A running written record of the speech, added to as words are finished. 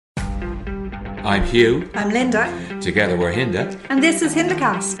I'm Hugh. I'm Linda. Together we're Hinda. And this is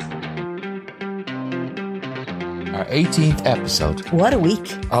Hindacast. Our 18th episode. What a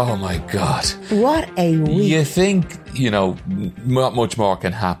week. Oh my God. What a week. You think, not much more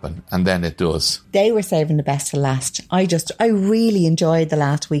can happen, and then it does. They were saving the best for last. I really enjoyed the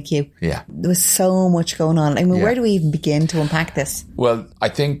last week, Hugh. Yeah. There was so much going on. Where do we even begin to unpack this? Well, I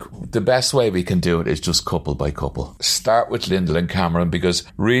think the best way we can do it is just couple by couple. Start with Lyndall and Cameron, because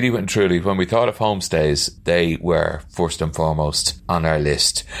really and truly, when we thought of homestays, they were first and foremost on our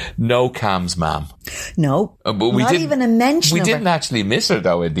list. No Cam's mum. No. But we not even a mention of her. We didn't actually miss her,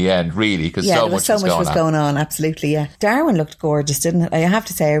 though, in the end, really, because so much was going on. Absolutely, yeah. Darwin looked gorgeous, didn't it? I have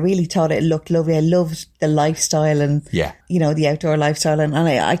to say, I really thought it looked lovely. I loved the lifestyle and, the outdoor lifestyle. And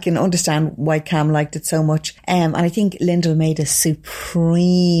I can understand why Cam liked it so much. And I think Lyndall made a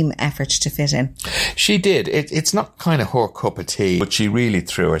supreme effort to fit in. She did. It's not kind of her cup of tea, but she really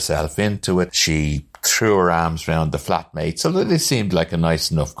threw herself into it. She threw her arms around the flatmate, so they seemed like a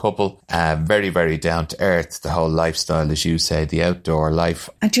nice enough couple. Very, very down to earth, the whole lifestyle, as you say, the outdoor life.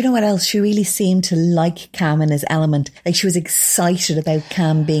 And do you know what else? She really seemed to like Cam in his element. Like, she was excited about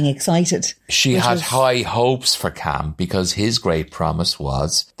Cam being excited. She had high hopes for Cam, because his great promise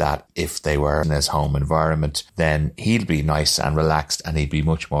was that if they were in his home environment, then he'd be nice and relaxed and he'd be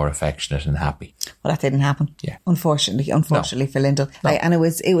much more affectionate and happy. Well, that didn't happen. Yeah. Unfortunately for Lyndall. No.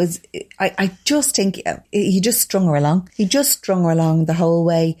 I just think he just strung her along. He just strung her along the whole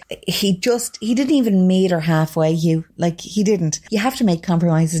way. He didn't even meet her halfway, Hugh. Like, he didn't. You have to make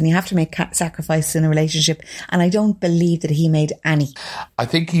compromises and you have to make sacrifices in a relationship. And I don't believe that he made any. I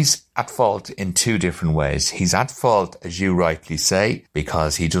think he's at fault in two different ways. He's at fault, as you rightly say,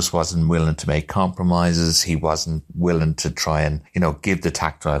 because he just wasn't willing to make compromises. He wasn't willing to try and, give the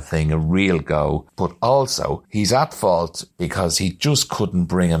tactile thing a real go. But also, he's at fault because he just couldn't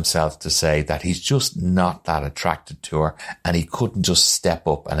bring himself to say that he's just not that attracted to her, and he couldn't just step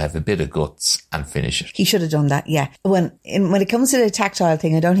up and have a bit of guts and finish it. He should have done that, yeah. When it comes to the tactile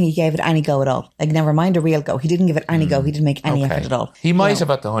thing, I don't think he gave it any go at all. Like, never mind a real go. He didn't give it any go. He didn't make any effort at all. He might have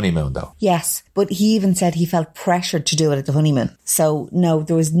at the honeymoon, though. Yes, but he even said he felt pressured to do it at the honeymoon. So no,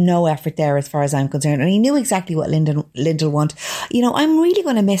 there was no effort there as far as I'm concerned. And he knew exactly what Lyndall wanted. I'm really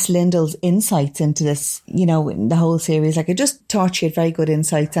going to miss Lyndall's insights into this, in the whole series. Like, I just thought she had very good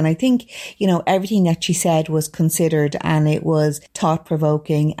insights. And I think, everything that she said was considered and it was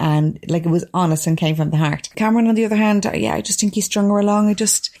thought-provoking and, like, it was honest and came from the heart. Cameron, on the other hand, I just think he strung her along.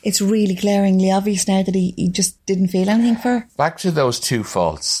 It's really glaringly obvious now that he just didn't feel anything for her. Back to those two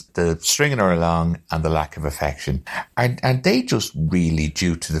faults, the stringing her along and the lack of affection. And they just really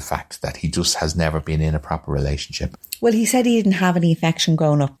due to the fact that he just has never been in a proper relationship. Well, he said he didn't have any affection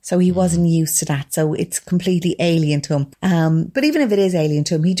growing up, so he wasn't used to that. So it's completely alien to him. But even if it is alien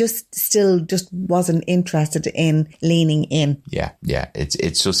to him, he still wasn't interested in leaning in. Yeah.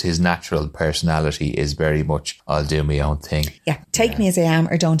 It's just his natural personality is very much, I'll do my own thing. Yeah, take me as I am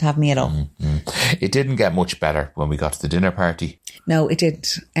or don't have me at all. Mm-hmm. It didn't get much better when we got to the dinner party. No, it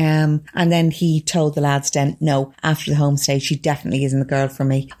didn't. And then he told the lads then, no, after the homestay, she definitely isn't the girl for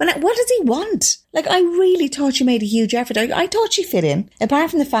me. Well, what does he want? Like, I really thought she made a huge effort. I thought she fit in. Apart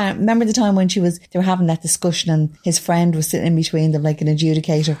from the fact, remember the time when they were having that discussion and his friend was sitting in between them like an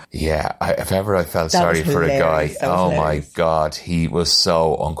adjudicator? Yeah, if ever I felt sorry for a guy, oh my God, he was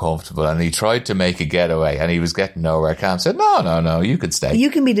so uncomfortable and he tried to make a getaway and he was getting nowhere. Cam said, no, you could stay. You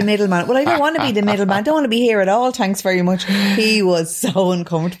can be the middleman. Well, I don't want to be the middleman. I don't want to be here at all, thanks very much. He was so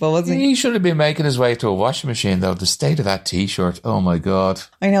uncomfortable, wasn't he? He should have been making his way to a washing machine, though. The state of that T-shirt, oh my God.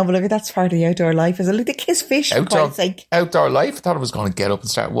 I know, but look, that's part of the outdoor life, is it? Look, they kiss fish, for Christ's sake. Outdoor life? I thought I was going to get up and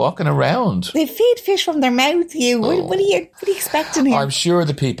start walking around. They feed fish from their mouth, Hugh. Oh. What are you expecting here? I'm sure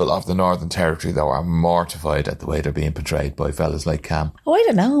the people of the Northern Territory, though, are mortified at the way they're being portrayed by fellas like Cam. Oh, I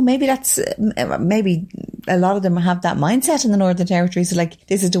don't know. Maybe maybe a lot of them have that mindset in the Northern Territory. So, like,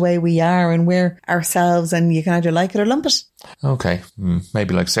 this is the way we are and we're ourselves and you can either like it or lump it. Okay.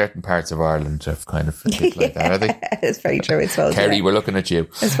 Maybe like certain parts of Ireland have kind of a bit like that, are they? It's very true, I suppose. Kerry, we're looking at you.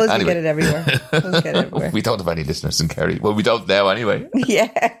 I suppose we get it everywhere. We don't have any listeners in Kerry. Well, we don't now anyway.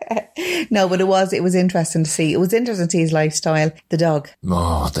 Yeah. No, but it was interesting to see. It was interesting to see his lifestyle. The dog.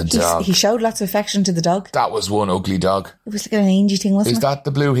 Oh, the dog. He showed lots of affection to the dog. That was one ugly dog. It was like an mangy thing, wasn't it? Is that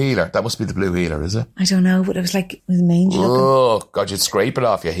the blue heeler? That must be the blue heeler, is it? I don't know, but it was mangy looking. Oh, God, you'd scrape it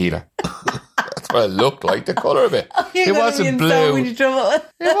off your heeler. That's what it looked like, the colour of it. Oh, it wasn't blue. So much trouble.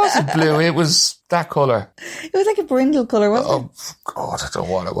 It wasn't blue. It was that colour. It was like a brindle colour, wasn't it? Oh, God, I don't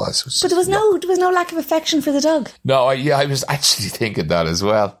know what it was. But there was no lack of affection for the dog. No, I was actually thinking that as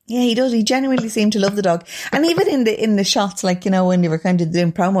well. Yeah, he does. He genuinely seemed to love the dog. And even in the shots, like, you know, when they were kind of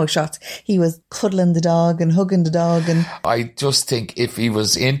doing promo shots, he was cuddling the dog and hugging the dog. And I just think if he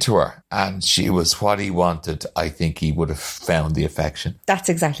was into her and she was what he wanted, I think he would have found the affection.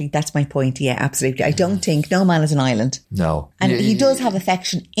 That's my point. Yeah, absolutely. I don't think no man is an island. No. And he does have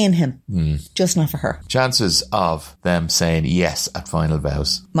affection in him, just not for her. Chances of them saying yes at final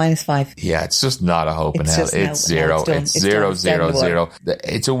vows. -5. Yeah, it's just not a hope in hell. It's zero. It's done. 0.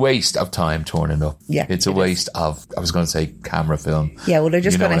 It's a waste of time turning up. Yeah, it's a waste of, I was going to say camera film. Yeah, well, they're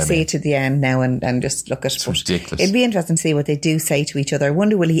just going to see it to the end now and just look at it. It's ridiculous. It'd be interesting to see what they do say to each other. I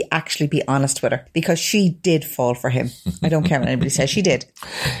wonder, will he actually be honest with her? Because she did fall for him. I don't care what anybody says. She did.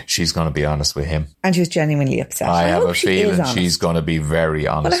 She's going to be honest with him. And she was genuinely upset. I have a feeling she's going to be very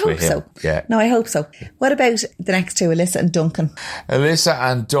honest with him. So. Yeah. No, I hope so. What about the next two, Alyssa and Duncan? Alyssa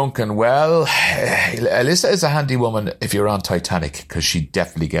and Duncan, well, Alyssa is a handy woman if you're on Titanic, because she'd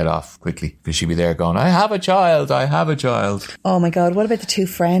definitely get off quickly, because she'd be there going, I have a child. Oh my God, what about the two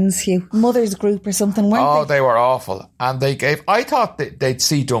friends, Hugh? Mother's group or something, weren't they? They were awful. And I thought they'd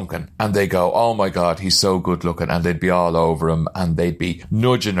see Duncan and they go, oh my God, he's so good looking, and they'd be all over him and they'd be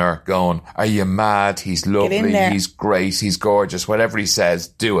nudging her going, are you mad? He's lovely, he's great, he's gorgeous, whatever he says,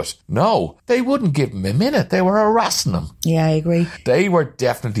 do it. No, they wouldn't give him a minute. They were harassing him. Yeah, I agree. They were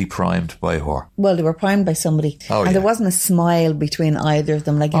definitely primed by her. Well, they were primed by somebody. And there wasn't a smile between either of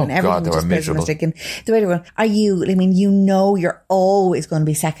them. Like, everything God, they was were miserable. And the way they were, you're always going to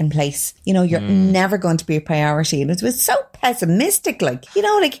be second place. You know, you're never going to be a priority. And it was so pessimistic. Like, you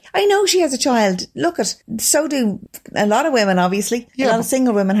know, like, I know she has a child. Look so do a lot of women, obviously. Yeah, a lot of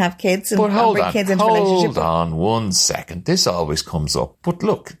single women have kids and bring kids into relationships. Hold on 1 second. This always comes up. But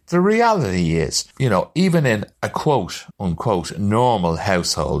look, the reality is, you know, even in a quote unquote normal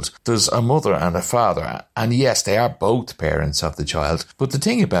household, there's a mother and a father. And yes, they are both parents of the child. But the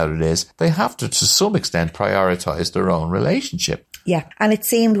thing about it is they have to some extent prioritise their own relationship. Yeah. And it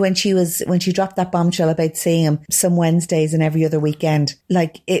seemed when she dropped that bombshell about seeing him some Wednesdays and every other weekend,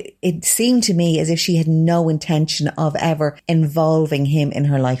 like it seemed to me as if she had no intention of ever involving him in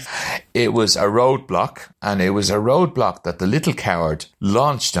her life. It was a roadblock, and it was a roadblock that the little coward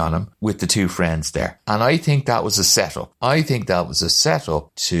launched on him with the two friends there. And I think that was a setup. I think that was a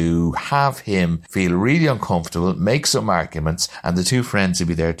setup to have him feel really uncomfortable, make some arguments, and the two friends would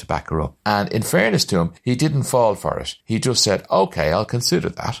be there to back her up. And in fairness to him, he didn't fall for it. He just said, okay, I'll consider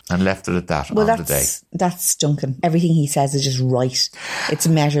that, and left it at that on the day. That's Duncan. Everything he says is just right. It's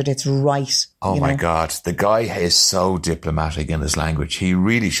measured. It's right. Oh my God. The guy is so diplomatic in his language. He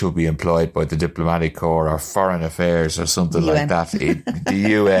really should be employed by the Diplomatic Corps or Foreign Affairs or something like that. The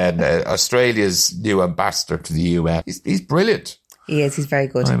UN, Australia's new ambassador to the UN. He's brilliant. He is. He's very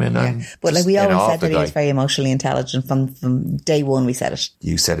good. I mean, but like we always said that he was very emotionally intelligent from day one. We said it.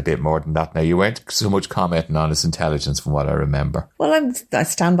 You said a bit more than that. Now, you weren't so much commenting on his intelligence from what I remember. Well, I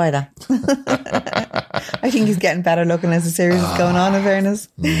stand by that. I think he's getting better looking as the series is going on, in fairness.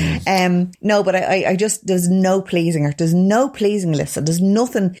 No, but I just, there's no pleasing her. There's no pleasing Alyssa. There's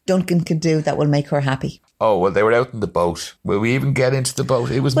nothing Duncan could do that will make her happy. Oh, well, they were out in the boat. Will we even get into the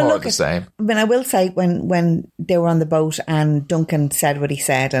boat? It was more the same. I mean, I will say when they were on the boat and Duncan said what he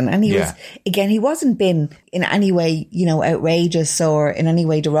said, and he was, again, he wasn't been in any way, you know, outrageous or in any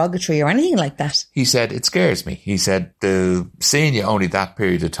way derogatory or anything like that. He said, it scares me. He said, seeing you only that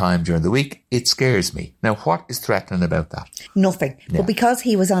period of time during the week, it scares me. Now, what is threatening about that? Nothing. Yeah. But because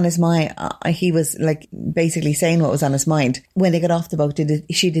he was on his mind, he was like basically saying what was on his mind. When they got off the boat,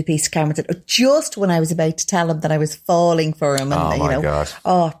 she did a piece of camera and said, just when I was about to tell him that I was falling for him. And, God.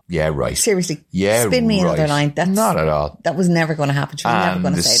 Oh, yeah, right. Seriously. Yeah, spin me another line. That's not at all. That was never going to happen. She was never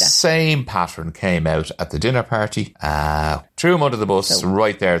going to say that. The same pattern came out at the dinner party. Threw him under the bus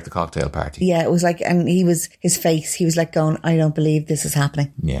right there at the cocktail party. Yeah, it was like, and his face, he was like going, I don't believe this is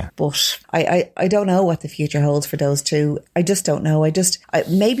happening. Yeah. But I don't know what the future holds for those two. I just don't know.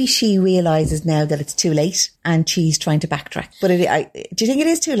 Maybe she realises now that it's too late and she's trying to backtrack. But do you think it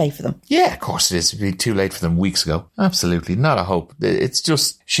is too late for them? Yeah, of course it is. It'd be too late for them weeks ago. Absolutely. Not a hope. It's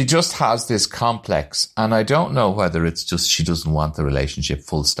just, she just has this complex, and I don't know whether it's just she doesn't want the relationship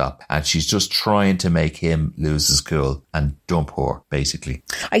full stop, and she's just trying to make him lose his cool and dump her, basically.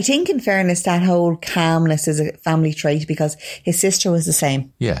 I think, in fairness, that whole calmness is a family trait, because his sister was the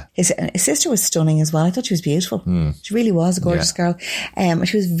same. Yeah. His sister was stunning as well. I thought she was beautiful. She really was a gorgeous girl.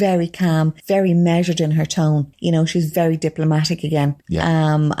 She was very calm, very measured in her tone. tone. You know, she's very diplomatic again. Yeah.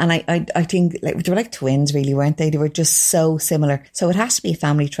 And I think like, they were like twins, really, weren't they? They were just so similar. So it has to be a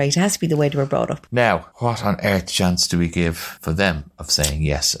family trait. It has to be the way they were brought up. Now, what on earth chance do we give for them of saying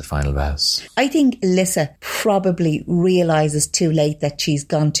yes at final vows? I think Alyssa probably realises too late that she's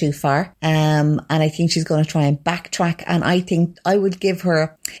gone too far. And I think she's going to try and backtrack. And I think I would give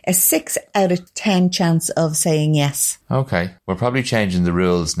her a 6 out of 10 chance of saying yes. Okay. We're probably changing the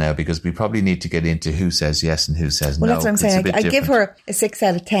rules now because we probably need to get into who says yes and who says no. Well, that's what I'm saying. I'd give her a 6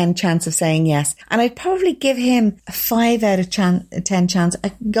 out of 10 chance of saying yes. And I'd probably give him a 5 out of 10 chance.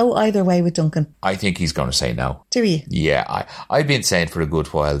 I'd go either way with Duncan. I think he's going to say no. Do you? Yeah. I've been saying for a good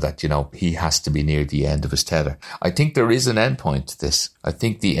while that, you know, he has to be near the end of his tether. I think there is an end point to this. I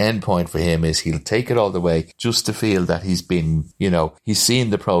think the end point for him is he'll take it all the way just to feel that he's been, you know, he's seen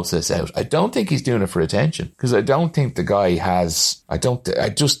the process out. I don't think he's doing it for attention because I don't think the guy has, I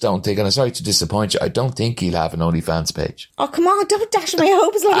just don't think, and I'm sorry to disappoint you, I don't think he'll have an OnlyFans page. Oh, come on, don't dash my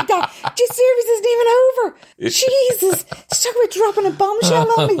hopes like that. This series isn't even over. Jesus. It's talking about dropping a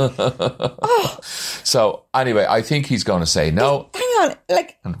bombshell on me. Oh. So, anyway, I think he's going to say no. Hang on,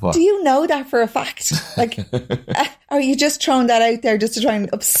 like, do you know that for a fact? Like, are you just throwing that out there just to try and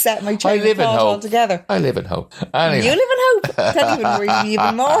upset my train of thought altogether? I live in hope. Anyway. You live in hope? That even worries me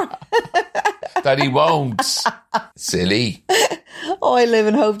even more. That he won't. Silly. Oh, I live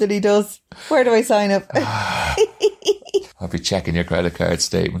in hope that he does. Where do I sign up? I'll be checking your credit card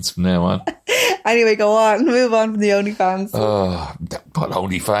statements from now on. Anyway, go on. Move on from the OnlyFans. Oh, but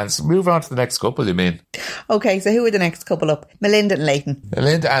OnlyFans. Move on to the next couple, you mean? Okay, so who are the next couple up? Melinda and Leighton.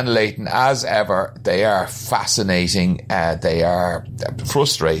 Melinda and Leighton, as ever, they are fascinating. They are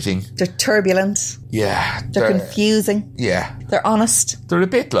frustrating. They're turbulent. Yeah. They're confusing. Yeah. They're honest. They're a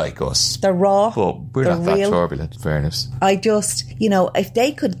bit like us. They're raw. But we're not that turbulent, in fairness. I just, you know, if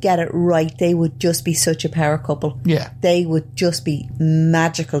they could get it right, they would just be such a power couple. Yeah. They would just be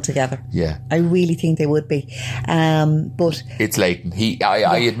magical together. Yeah. I really think they would be. But it's Leighton.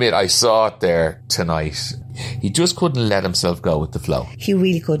 I admit, I saw it there tonight. He just couldn't let himself go with the flow. He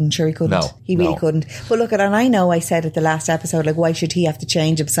really couldn't. Sure, he couldn't. No, he really couldn't. But look, and I know I said at the last episode, like, why should he have to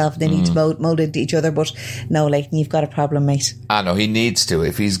change himself? They need to mould into each other. But no, Leighton, you've got a problem, mate. I know, he needs to.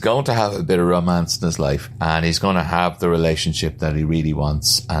 If he's going to have a bit of romance in his life and he's going to have the relationship that he really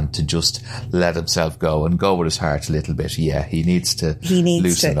wants and to just let himself go and go with his heart a little bit, yeah, he needs to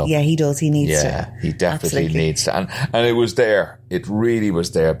loosen up. Yeah, he does. He needs to. Yeah, he definitely needs to. And it was there. It really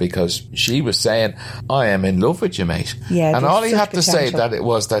was there because she was saying, I am in love with you, mate. Yeah, and all he had to say that it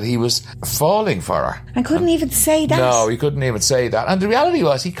was that he was falling for her. And couldn't even say that. No, he couldn't even say that. And the reality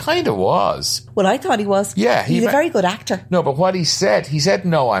was, he kind of was. Well, I thought he was. Yeah. He's a very good actor. No, but what he said,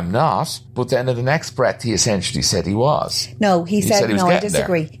 no, I'm not. But then in the next breath, he essentially said he was. No, he said no, I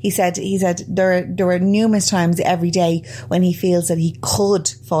disagree. There. He said there were numerous times every day when he feels that he could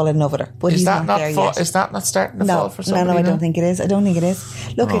fall in love with her. But he's not there yet. Is that not starting to fall for somebody? No, I don't think it is. I don't think it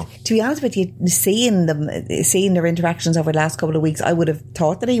is. Look, to be honest with you, seeing their interactions over the last couple of weeks, I would have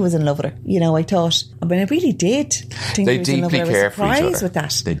thought that he was in love with her. You know, I really did think they he was deeply in love with her. care for each other. With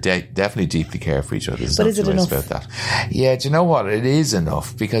that. They definitely deeply care for each other. But is it enough? About that. Yeah, do you know what? It is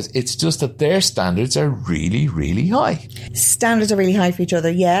enough because it's just that their standards are really, really high. Standards are really high for each other.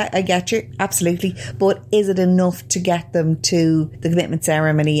 Yeah, I get you. Absolutely. But is it enough to get them to the commitment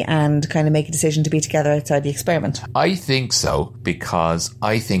ceremony and kind of make a decision to be together outside the experiment? I think so, because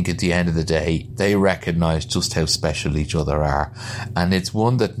I think at the end of the day, they recognise just how special each other are. And it's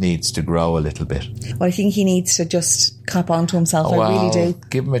one that needs to grow a little bit. Well, I think he needs to just cop onto himself. I really do.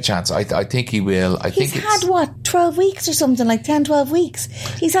 Give him a chance. I think he will. He's had, 12 weeks or something, like 10, 12 weeks.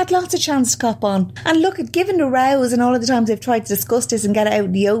 He's had lots of chance to cop on. And look, given the rows and all of the times they've tried to discuss this and get it out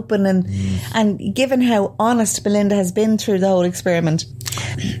in the open and given how honest Belinda has been through the whole experiment,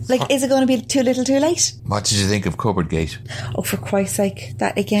 like, is it going to be too little too late? What did you think of Cupboard Gate? Oh, for Christ's sake.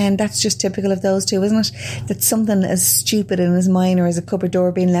 That, again, that's just typical of those two, isn't it? That something as stupid and as minor as a cupboard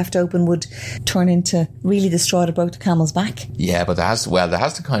door being left open would turn into really the straw that broke the camel's back. Yeah, but there has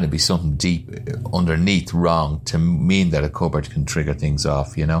to kind of be something deep underneath wrong to mean that a cupboard can trigger things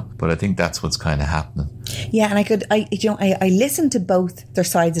off, you know? But I think that's what's kind of happening. Yeah, and I listened to both their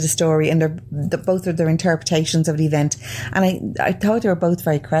sides of the story and both of their interpretations of the event, and I thought they were both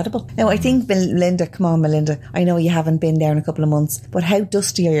very credible. Now, I think Melinda, I know you haven't been there in a couple of months, but how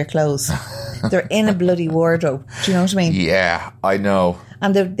dusty are your clothes? They're in a bloody wardrobe. Do you know what I mean? Yeah, I know.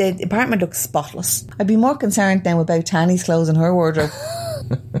 And the apartment looks spotless. I'd be more concerned now about Tanny's clothes in her wardrobe.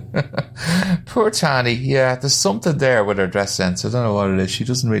 Poor Tanny. Yeah, there's something there with her dress sense. I don't know what it is. She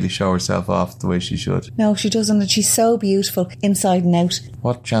doesn't really show herself off the way she should. No, she doesn't. And she's so beautiful inside and out.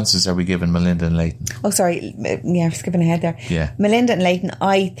 What chances are we giving Melinda and Leighton? Oh, sorry. Yeah, I'm skipping ahead there. Yeah. Melinda and Leighton,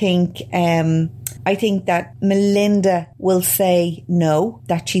 I think that Melinda will say no,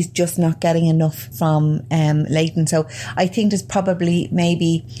 that she's just not getting enough from Leighton. So I think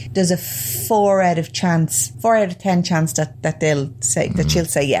there's a 4 out of 10 chance that they'll say that she'll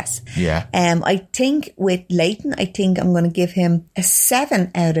say yes. Yeah. I think with Leighton, I think I'm going to give him a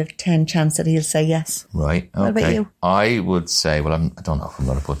 7 out of 10 chance that he'll say yes. Right. Okay. What about you? I would say, well, I don't know if I'm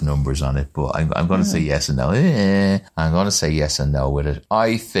going to put numbers on it, but I'm going to say yes and no. I'm going to say yes and no with it.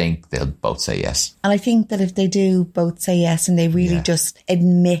 I think they'll both say yes. And I think that if they do both say yes and they really just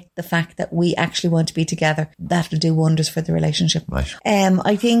admit the fact that we actually want to be together, that'll do wonders for the relationship. Right.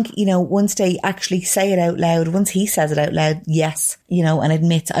 I think, once they actually say it out loud, once he says it out loud, yes, and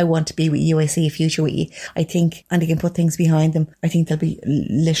admits, I want to be with you, I see a future with you, I think, and they can put things behind them, I think they'll be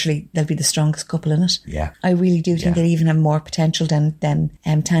the strongest couple in it. Yeah. I really do think they even have more potential than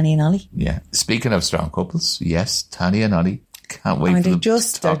Tanny and Ollie. Yeah. Speaking of strong couples, yes, Tanny and Ollie. Can't wait for them to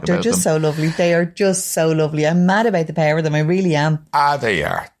talk about them. They're just so lovely. They are just so lovely. I'm mad about the pair of them. I really am. They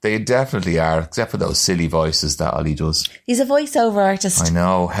are. They definitely are, except for those silly voices that Ollie does. He's a voiceover artist. I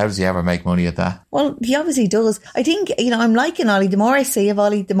know. How does he ever make money at that? Well, he obviously does. I think, I'm liking Ollie. The more I see of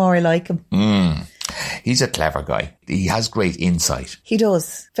Ollie, the more I like him. He's a clever guy. He has great insight. He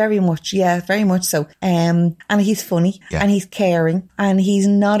does. Very much. Yeah, very much so. And he's funny and he's caring and he's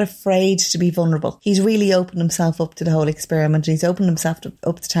not afraid to be vulnerable. He's really opened himself up to the whole experiment. He's opened himself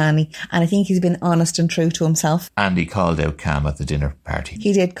up to Tanny, and I think he's been honest and true to himself. And he called out Cam at the dinner party.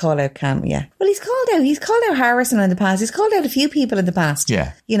 He did call out Cam, yeah. Well, he's called out Harrison in the past. He's called out a few people in the past.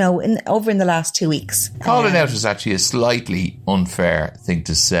 Yeah. Over in the last 2 weeks. Calling out was actually a slightly unfair thing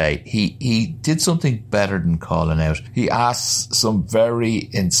to say. He did something better than calling out. He asked some very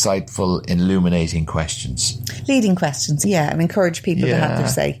insightful, illuminating questions. Leading questions, yeah, and encourage people to have their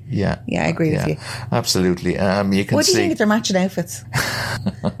say. Yeah. Yeah, I agree with you. Absolutely. You can see. What do you think of their matching outfits?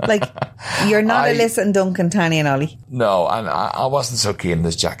 Like, you're not Alyssa and Duncan, Tanny and Ollie. No, and I wasn't so keen on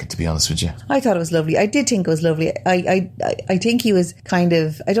this jacket, to be honest with you. I thought it was lovely. I did think it was lovely. I think he was I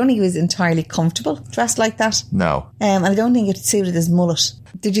don't think he was entirely comfortable dressed like that. No. And I don't think it suited his mullet.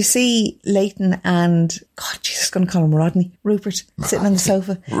 Did you see Leighton and, God, Jesus, going to call him Rupert, sitting on the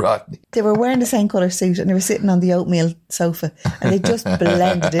sofa? Rodney. They were wearing the same colour suit and they were sitting on the oatmeal sofa and they just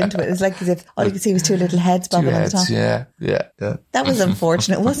blended into it. It was like as if all you could see was two little heads bobbing on the top. Yeah. That was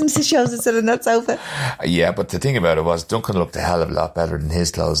unfortunate. Wasn't it? Shows us sitting on that sofa. Yeah, but the thing about it was Duncan looked a hell of a lot better in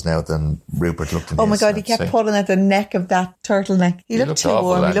his clothes now than Rupert looked in his. Oh my God, he kept pulling at the neck of that turtleneck. He looked too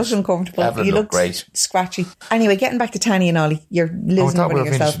warm. He looked uncomfortable. Evelyn he looked great. Anyway, Anyway, getting back to Tanny and Ollie, you're losing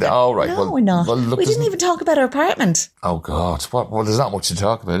yourself. Oh, right. No, we're not. Well, look, we didn't even talk about our apartment. Oh, God. Well, there's not much to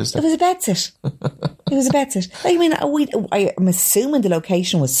talk about, is there? It was a bedsit. It was a bedsit. I mean, I'm assuming the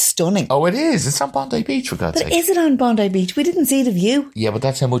location was stunning. Oh, it is. It's on Bondi Beach, for God's sake. But is it on Bondi Beach? We didn't see the view. Yeah, but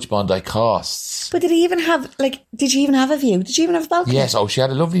that's how much Bondi costs. But did you even have a view? Did you even have a balcony? Yes. Oh, she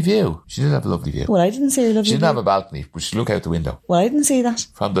had a lovely view. She did have a lovely view. Well, I didn't see a lovely view. She didn't have a balcony, but she looked out the window. Well, I didn't see that.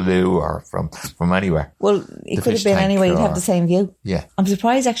 From the loo or from anywhere. Well, it could have been anyway. You'd have the same view. Yeah. I'm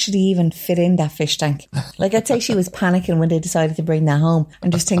surprised actually to even fit in that fish tank. Like, I'd say she was panicking when they decided to bring that home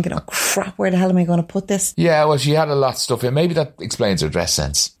and just thinking, oh crap, where the hell am I going to put this? Yeah, well, she had a lot of stuff in. Maybe that explains her dress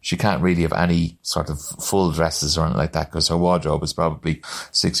sense. She can't really have any sort of full dresses or anything like that because her wardrobe is probably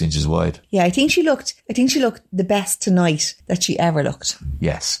 6 inches wide. Yeah, I think she looked the best tonight that she ever looked.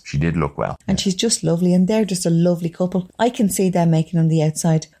 Yes, she did look well. And she's just lovely, and they're just a lovely couple. I can see them making on the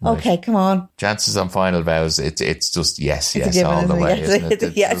outside. Right. Okay, come on. Chances on final vows, it's just yes given, all the way.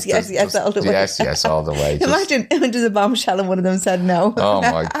 Yes, all the way. Yes, all the way. Imagine there's a bombshell and one of them said no. Oh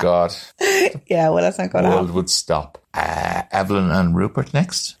my God. Yeah, well, that's not going to happen. World would stop. Evelyn and Rupert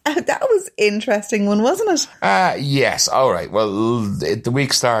next. That was interesting one, wasn't it? Yes. All right. Well, the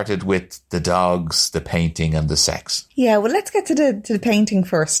week started with the dogs, the painting and the sex. Yeah, well, let's get to the painting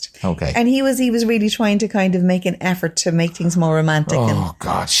first. Okay. And he was really trying to kind of make an effort to make things more romantic. Oh,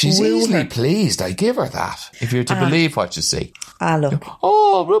 God. She's easily pleased. I give her that. If you're to believe what you see. Look.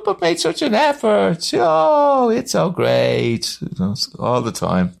 Oh, Rupert made such an effort. Oh, it's so great. All the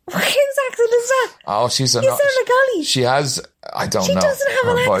time. Whose accent is that? Oh, she's a... You sound like Ollie. She has... I don't know. She doesn't have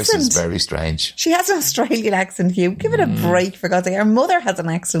an accent. Her voice is very strange. She has an Australian accent, Hugh. Give it a break, for God's sake. Her mother has an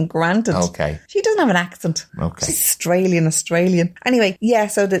accent, granted. Okay. She doesn't have an accent. Okay. She's Australian. Anyway, yeah,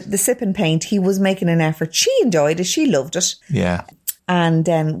 so the sip and paint, he was making an effort. She enjoyed it. She loved it. Yeah. And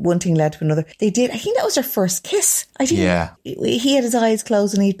then one thing led to another. I think that was their first kiss. I think he had his eyes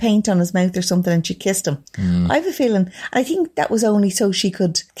closed and he had paint on his mouth or something and she kissed him. I have a feeling, I think that was only so she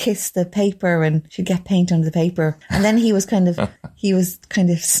could kiss the paper and she'd get paint on the paper. And then he was kind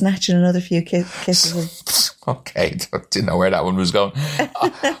of snatching another few kisses. Okay, didn't know where that one was going.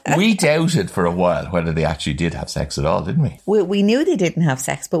 We doubted for a while whether they actually did have sex at all, didn't we? We knew they didn't have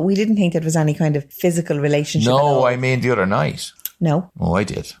sex, but we didn't think there was any kind of physical relationship at all. No, I mean the other night. No. Oh, I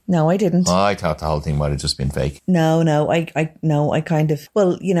did. No, I didn't. I thought the whole thing might have just been fake. No, I kind of,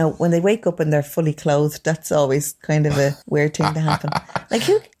 well, you know, when they wake up and they're fully clothed, that's always kind of a weird thing to happen.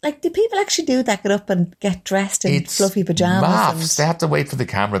 Do people actually do that? Get up and get dressed in fluffy pajamas? Maths. They have to wait for the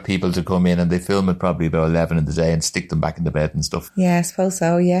camera people to come in and they film it probably about 11 in the day and stick them back in the bed and stuff. Yeah, I suppose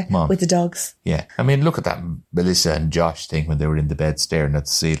so, yeah. Mom. With the dogs. Yeah. I mean, look at that Melissa and Josh thing when they were in the bed staring at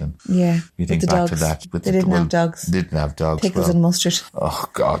the ceiling. Yeah. You think back to that. They didn't have dogs. Didn't have dogs. Pickles and mustard. Oh,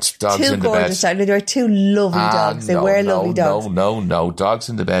 God. Dogs two in the bed. Gorgeous dogs. They were two lovely dogs. They were lovely dogs. No. Dogs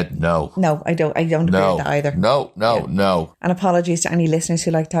in the bed, no. No, I don't agree with that either. No. And apologies to any listeners who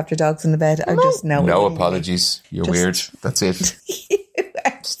like to have their dogs in the bed. No apologies. You're weird. That's it.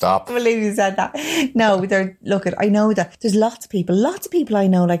 Stop. I believe you said that. No, I know that there's lots of people I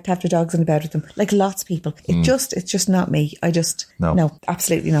know like to have their dogs in the bed with them. Like lots of people. It's just not me. No,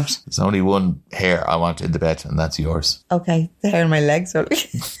 absolutely not. There's only one hair I want in the bed and that's yours. Okay, the hair on my legs.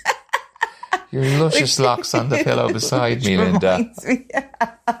 Your luscious locks on the pillow beside me, Linda.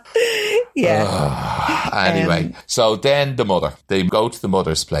 Yeah. Anyway, so then the mother. They go to the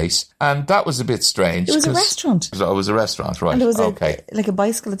mother's place, and that was a bit strange. It was a restaurant. It was a restaurant, right? And there was a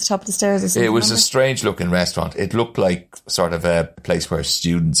bicycle at the top of the stairs or something. It was a strange-looking restaurant. It looked like sort of a place where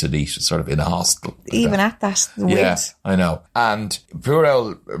students would eat, sort of in a hostel. Even at that, weird. Yeah, I know. And poor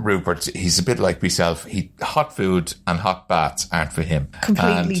old Rupert, he's a bit like myself. Hot food and hot baths aren't for him.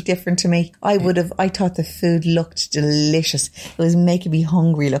 Completely different to me. I thought the food looked delicious. It was making me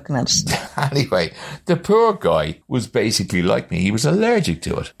hungry looking at it. Anyway, the poor guy was basically like me. He was allergic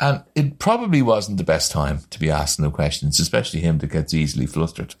to it. And it probably wasn't the best time to be asking him questions, especially him that gets easily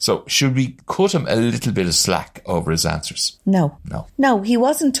flustered. So should we cut him a little bit of slack over his answers? No, he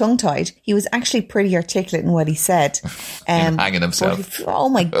wasn't tongue-tied. He was actually pretty articulate in what he said. Hanging himself. Oh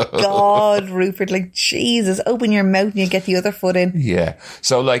my God, Rupert, like Jesus, open your mouth and you get the other foot in. Yeah.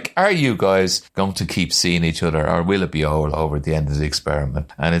 So are you guys going to keep seeing each other or will it be all over at the end of the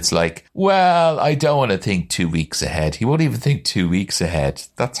experiment? And it's like, well, I don't want to think 2 weeks ahead. He won't even think 2 weeks ahead.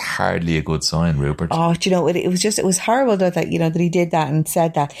 That's hardly a good sign, Rupert. Oh, do you know, it was horrible that he did that and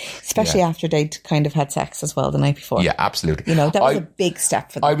said that, especially after they'd kind of had sex as well the night before. Yeah, absolutely. You know, that was a big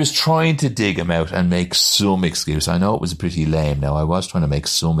step for them. I was trying to dig him out and make some excuse. I know it was pretty lame now. I was trying to make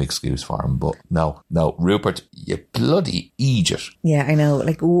some excuse for him, but no, Rupert, you bloody idiot. Yeah, I know.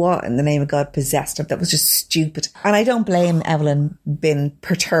 Like, what in the name of God possessed him? That was just stupid. And I don't blame Evelyn being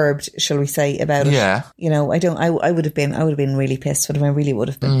perturbed, shall we say, about it. Yeah. You know, I would have been really pissed with him. I really would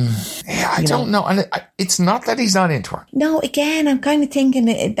have been. Yeah, I don't know. And it's not that he's not into her. No, again, I'm kind of thinking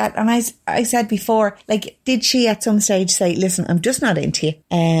that, and I said before, like, did she at some stage say, listen, I'm just not into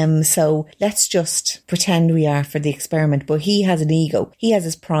you. So let's just pretend we are for the experiment. But he has an ego. He has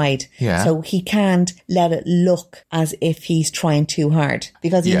his pride. Yeah. So he can't let it look as if he's trying too hard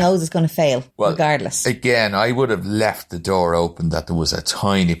because he knows it's going to fail regardless. Again, I would have left the door open that there was a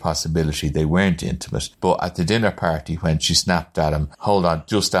tiny possibility they weren't intimate. But at the dinner party, when she snapped at him, hold on,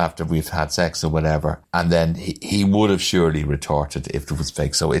 just after we've had sex or whatever, and then he would have surely retorted if it was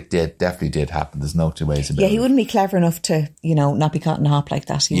fake. So it definitely did happen. There's no two ways about it. Yeah, he wouldn't be clever enough to, not be caught in a hop like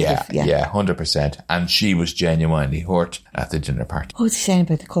that. Yeah, 100%. And she was genuinely hurt at the dinner party. What was he saying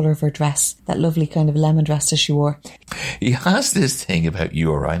about the colour of her dress? That lovely kind of lemon dress that she wore. He has this thing about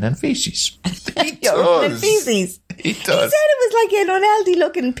urine and feces. He urine and feces. He does. He said it was like an unhealthy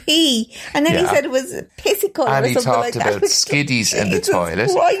looking pee, and then he said it was pissy colour or something like that. And he talked about skiddies in the toilet.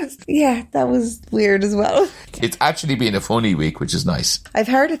 Christ. Yeah, that was weird as well. It's actually been a funny week, which is nice. I've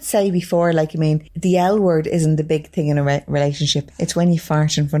heard it say before, the L word isn't the big thing in a relationship. It's when you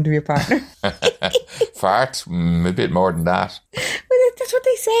fart in front of your partner. Fart? A bit more than that. Well, that's what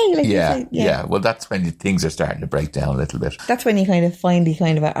they say. Yeah. Well, that's when things are starting to break down a little bit. That's when you kind of finally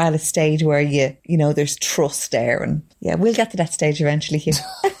are at a stage where there's trust there. And yeah, we'll get to that stage eventually, Hugh.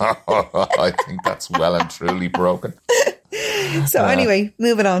 I think that's well and truly broken. So anyway,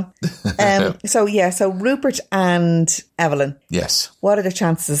 moving on. So Rupert and Evelyn. Yes. What are the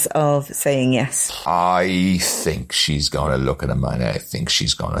chances of saying yes? I think she's going to look at him and I think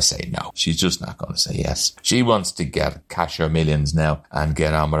she's going to say no. She's just not going to say yes. She wants to cash her millions now and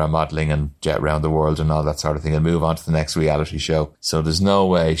get on with her modelling and jet around the world and all that sort of thing and move on to the next reality show. So there's no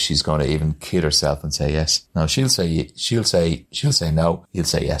way she's going to even kid herself and say yes. No, she'll say no. He'll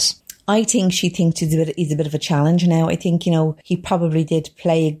say yes. I think she thinks he's a bit of a challenge now. I think, he probably did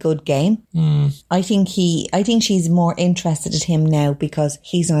play a good game. I think she's more interested in him now because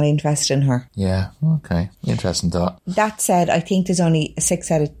he's not interested in her. Yeah. Okay. Interesting thought. That said, I think there's only a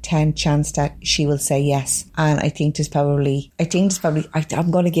 6 out of 10 chance that she will say yes. And I'm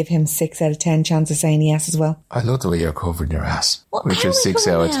going to give him 6 out of 10 chance of saying yes as well. I love the way you're covering your ass. Which is 6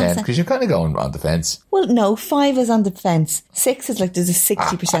 out of 10 because you're kind of going on the fence. Well, no, 5 is on the fence. 6 is like there's a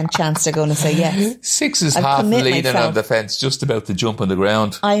 60% chance they're going to say yes. 6 is half leaning on the fence, just about to jump on the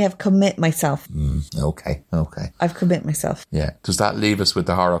ground. I have commit myself. Okay. I've commit myself. Yeah. Does that leave us with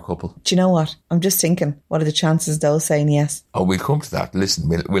the horror couple? Do you know what? I'm just thinking, what are the chances of those saying yes? Oh, we'll come to that. Listen,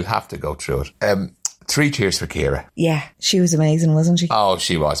 we'll have to go through it. 3 cheers for Ciara. Yeah, she was amazing, wasn't she? Oh,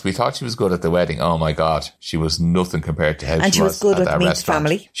 she was. We thought she was good at the wedding. Oh my God. She was nothing compared to how she was good at with that Meet's restaurant.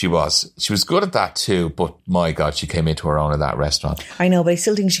 family. She was. She was good at that too, but my God, she came into her own at that restaurant. I know, but I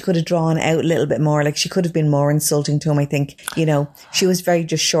still think she could have drawn out a little bit more. Like, she could have been more insulting to him, I think. She was very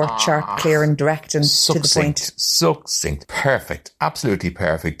just short, sharp, clear and direct and to the point. Succinct. Perfect. Absolutely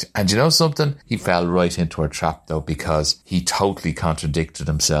perfect. And you know something? He fell right into her trap though, because he totally contradicted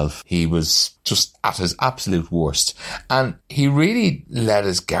himself. He was just at his absolute worst. And he really let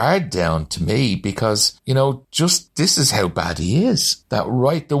his guard down to me because, just this is how bad he is. That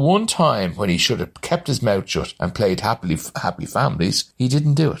the one time when he should have kept his mouth shut and played happy families, he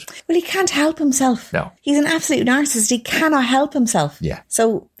didn't do it. Well, he can't help himself. No. He's an absolute narcissist. He cannot help himself. Yeah.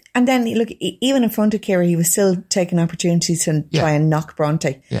 So... And then, look, even in front of Ciara, he was still taking opportunities to try and knock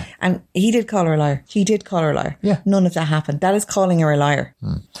Bronte. Yeah. And he did call her a liar. He did call her a liar. Yeah. None of that happened. That is calling her a liar.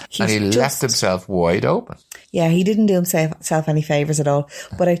 And he left himself wide open. Yeah, he didn't do himself any favours at all.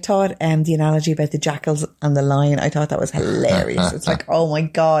 But I thought the analogy about the jackals and the lion, I thought that was hilarious. It's like, oh my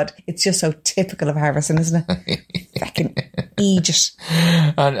God, it's just so typical of Harrison, isn't it? Fucking Egypt.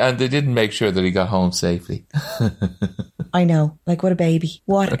 And they didn't make sure that he got home safely. I know. Like, what a baby.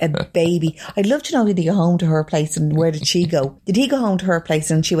 What a baby. I'd love to know, did he go home to her place and where did she go? Did he go home to her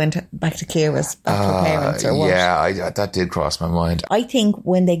place and she went back to Ciara's, back to her parents or what? Yeah, that did cross my mind. I think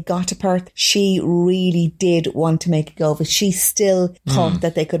when they got to Perth, she really did want to make a go of it. She still thought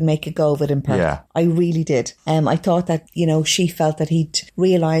that they could make a go of it in Perth. Yeah. I really did. I thought that, she felt that he'd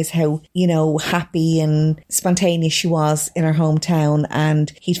realise how, happy and spontaneous she was in her hometown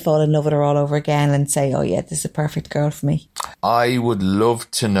and he'd fall in love with her all over again and say, oh yeah, this is a perfect girl for me. I would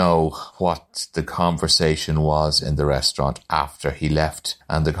love to know what the conversation was in the restaurant after he left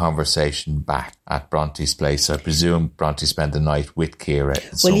and the conversation back at Bronte's place. I presume Bronte spent the night with Ciara.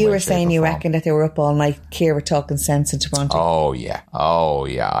 Well, you were saying you reckon that they were up all night, Ciara talking sense into Bronte. Oh yeah.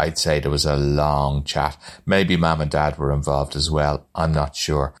 I'd say there was a long chat. Maybe Mum and Dad were involved as well. I'm not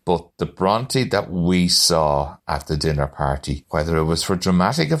sure. But the Bronte that we saw at the dinner party, whether it was for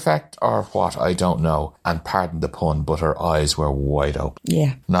dramatic effect or what, I don't know. And pardon the pun, but her eyes were wide open.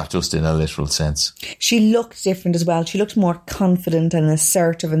 Yeah. Not just in a literal sense. She looked different as well. She looked more confident and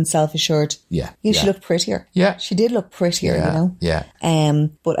assertive and self-assured. Yeah. She looked prettier. Yeah. She did look prettier, Yeah.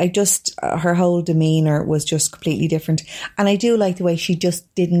 But I just, her whole demeanour was just completely different. And I do like the way she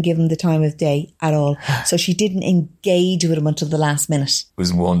just didn't give him the time of day at all. So she didn't engage with him until the last minute. It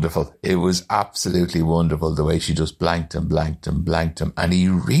was wonderful. It was absolutely wonderful the way she just blanked him. And he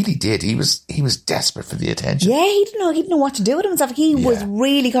really did. He was desperate for the attention. Yeah, he didn't know what to do with himself. He was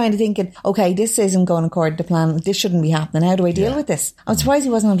really kind of thinking, okay, this isn't going according to plan. This shouldn't be happening. How do I deal with this? I'm surprised he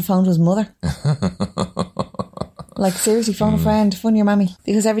wasn't on the phone to his mother. Like, seriously, phone a friend, phone your mammy.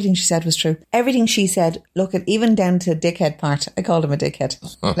 Because everything she said was true. Everything she said, look at, even down to dickhead part. I called him a dickhead.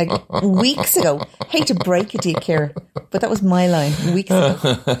 Like, weeks ago. Hate to break it to you, Ciara, but that was my line weeks ago.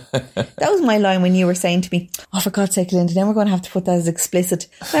 That was my line when you were saying to me, oh, for God's sake, Linda, then we're going to have to put that as explicit.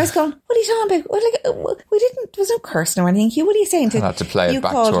 And I was going, what are you talking about? Well, we didn't, there was no cursing or anything. Hugh, what are you saying? I had to play it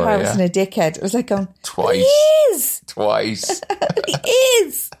back to her, You called Harrison a dickhead. It was like going, twice. He is. Twice. He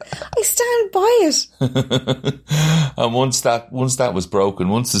is. I stand by it. And once that was broken,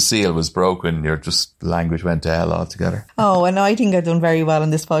 once the seal was broken, your just language went to hell altogether. Oh, and I think I've done very well on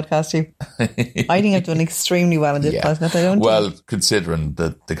this podcast too. I think I've done extremely well on this podcast. Considering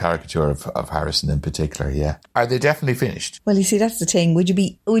the caricature of Harrison in particular, yeah. Are they definitely finished? Well, you see, that's the thing. Would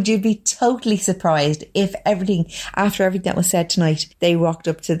you be totally surprised if after everything that was said tonight, they rocked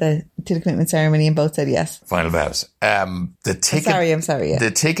up to the commitment ceremony and both said yes? Final vows. The ticket. I'm sorry. Yeah.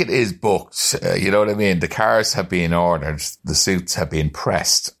 The ticket is booked. You know what I mean? The cars have been ordered. The suits have been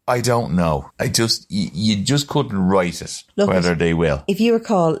pressed. I don't know. You just couldn't write it. Whether they will. If you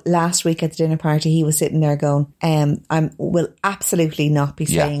recall last week at the dinner party, he was sitting there going, I will absolutely not be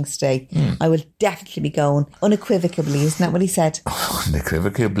staying today. I will definitely be going unequivocally. Isn't that what he said?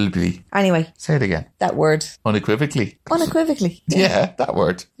 Unequivocally. Anyway. Say it again. That word. Unequivocally. Unequivocally. Yeah, that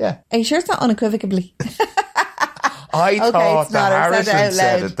word. Yeah. Are you sure it's not unequivocally? I thought that Harrison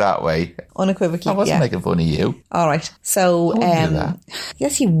said it that way. Unequivocally. I wasn't making fun of you. All right. So, do that.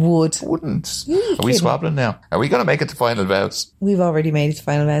 Yes, you would. Wouldn't. Are we swabbling now? Are we going to make it to final vows? We've already made it to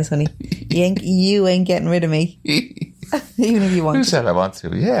final vows, honey. You ain't getting rid of me. Even if you want to. Who said I want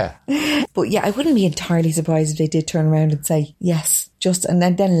to? Yeah. But yeah, I wouldn't be entirely surprised if they did turn around and say yes. And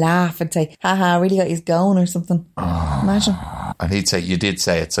then laugh and say, haha, I really got you going or something. Imagine. And he'd say, you did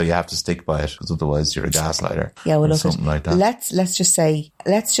say it, so you have to stick by it, because otherwise you're a gaslighter. Yeah, well, look, something like that.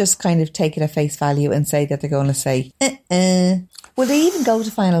 Let's just kind of take it at face value and say that they're going to say, Will they even go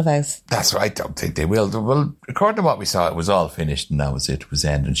to final vows? That's right. I don't think they will. Well, according to what we saw, it was all finished and that was it. It was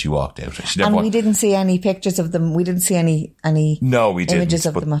end and she walked out. We didn't see any pictures of them. We didn't see any no, we images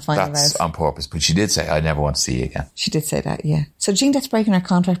didn't, of them at final vows. That's on purpose. But she did say, I never want to see you again. She did say that, yeah. So do you think that's breaking her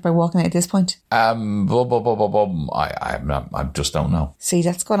contract by walking out at this point? I just don't know. See,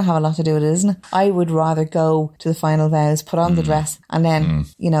 that's going to have a lot to do with it, isn't it? I would rather go to the final vows, put on the dress, and then,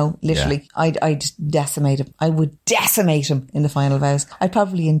 literally, yeah. I'd decimate him. I would decimate him in the final vows. I'd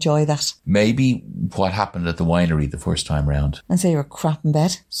probably enjoy that. Maybe what happened at the winery the first time round. And say you're crap in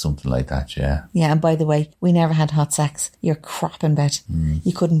bed. Something like that, yeah. Yeah, and by the way, we never had hot sex. You're crap in bed.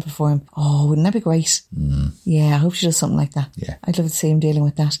 You couldn't perform. Oh, wouldn't that be great? Yeah, I hope she does something like that. Yeah. I'd love to see him dealing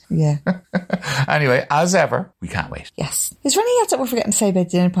with that. Yeah. Anyway, as ever, we can't wait. Yes. Is there anything else that we're forgetting to say about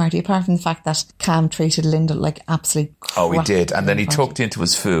the dinner party, apart from the fact that Cam treated Linda like absolute crap? Oh, he did. And then he tucked into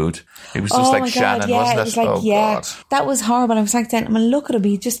his food. It was just like Shannon, wasn't it? Was like, God. That was horrible. I was like, look at him.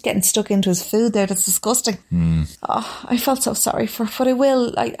 He's just getting stuck into his food there. That's disgusting. Oh, I felt so sorry for her. But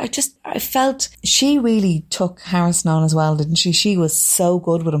I felt she really took Harrison on as well, didn't she? She was so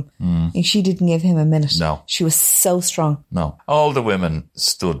good with him. And she didn't give him a minute. No. She was so strong. No. All the women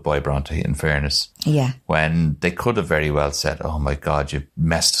stood by Bronte, in fairness. Yeah. When they could have very well said, oh my God, you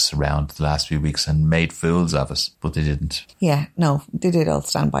messed us around the last few weeks and made fools of us. But they didn't. Yeah. No, they did all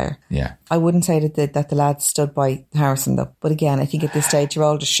stand by her. Yeah. I wouldn't say that the lads stood by Harrison though. But again, I think at this stage you're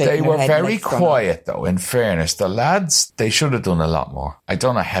all just shaking their head. They were very quiet though, in fairness. The lads, they should have done a lot more. I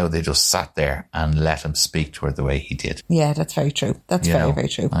don't know how they just sat there and let him speak to her the way he did. Yeah, that's very true. That's very, very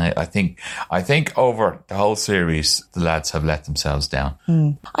true. I think over the whole series, the lads have let themselves down.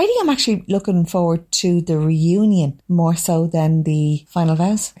 I think I'm actually looking forward to the reunion more so than the final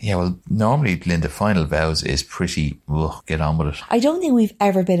vows. Yeah, well, normally, Linda, final vows is pretty, get on with it. I don't think we've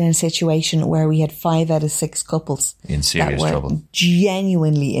ever been in a situation where we had 5 out of 6 couples in serious trouble.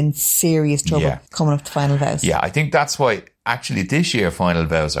 Genuinely in serious trouble coming up to final vows. Yeah, I think that's why actually this year final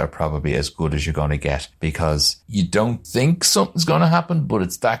vows are probably as good as you're going to get, because you don't think something's going to happen, but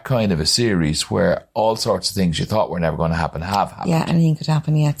it's that kind of a series where all sorts of things you thought were never going to happen have happened. Yeah, anything could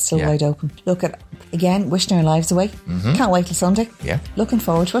happen. Yeah, it's still wide open. Look at, again, wishing our lives away. Can't wait till Sunday. Yeah. Looking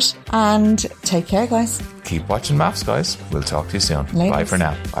forward to it. And take care, guys. Keep watching maths, guys. We'll talk to you soon. Ladies. Bye for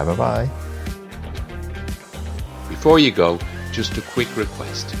now. Bye. Before you go, just a quick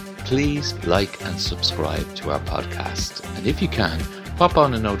request. Please like and subscribe to our podcast. And if you can, pop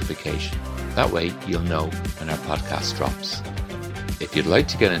on a notification. That way you'll know when our podcast drops. If you'd like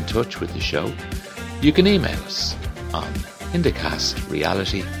to get in touch with the show, you can email us on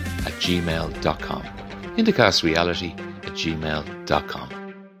indicastreality@gmail.com. indicastreality@gmail.com.